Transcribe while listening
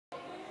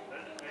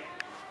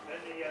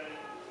Well,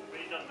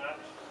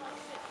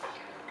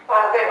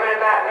 I think we're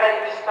about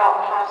ready to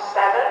start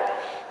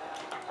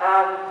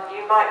 +7.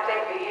 You might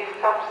think that you've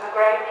come to the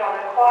Grange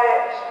on a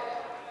quiet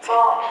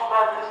March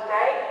Mother's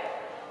Day,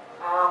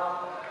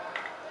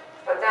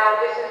 but now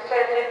this has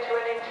turned into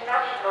an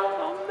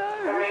international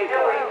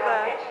arena. We've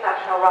got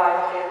international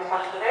riders here this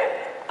afternoon,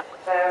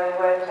 so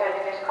we're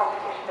turning this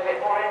competition a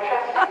bit more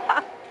interesting.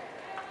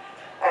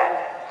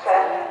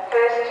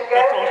 First to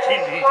go in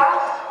this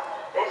class,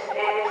 this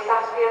is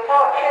Saskia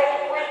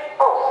Partridge with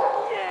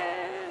Olsen.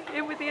 Yeah,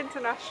 in with the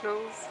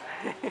internationals.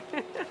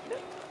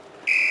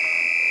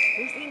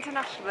 Who's the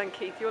international then,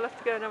 Keith? You'll have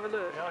to go and have a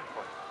look. Yeah,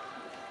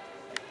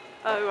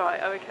 oh right,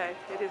 oh okay.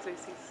 It is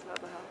Lucy's at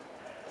the helm.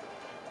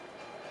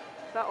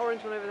 That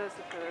orange one over there's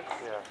the first.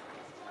 Yeah.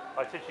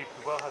 I said you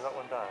could well have that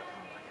one down.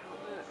 Oh, I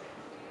can't look.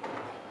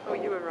 Oh,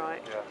 you were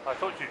right. Yeah, I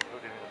thought you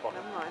put it in the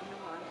bottom. Never mind,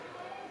 never mind.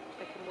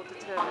 Making more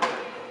determined.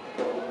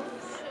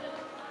 Oops.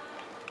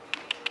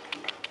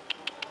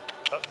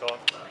 That's gone.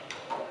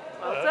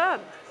 Well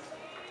done.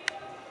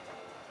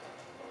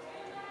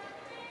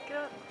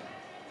 Good.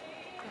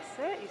 That's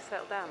it, you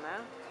settle down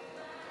now.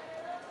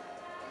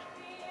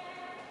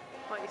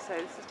 Like you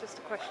say, this is just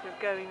a question of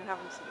going and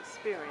having some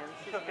experience.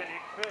 You've got to get the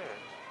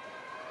experience.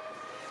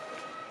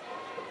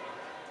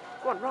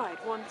 Go on, ride,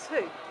 1,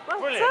 2. Well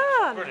Brilliant.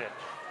 done! Brilliant.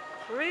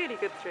 Really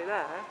good through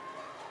there.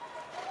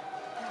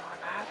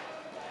 Not bad.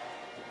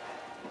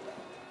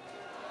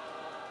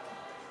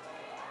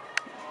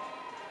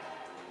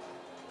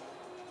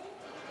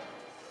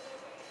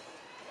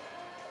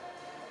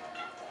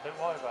 Don't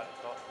worry about it,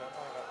 Scott. Don't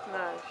worry about it.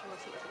 No, she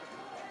mustn't.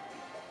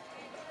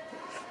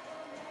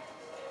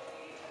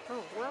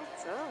 Oh, well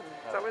done.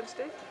 Is that what to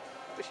do?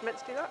 Was she meant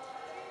to do that?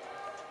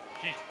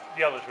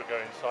 The others will go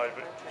inside,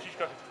 but okay. she's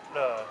got to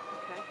learn.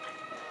 Okay.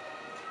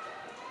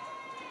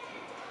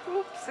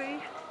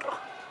 Oopsie. Oh,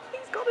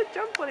 he's got a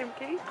jump on him,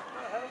 Keith. Oh,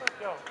 hell of a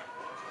jump.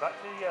 Back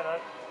to the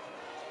yellow.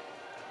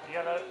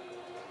 Yellow.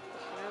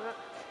 You know that?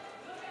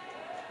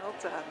 Well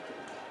done.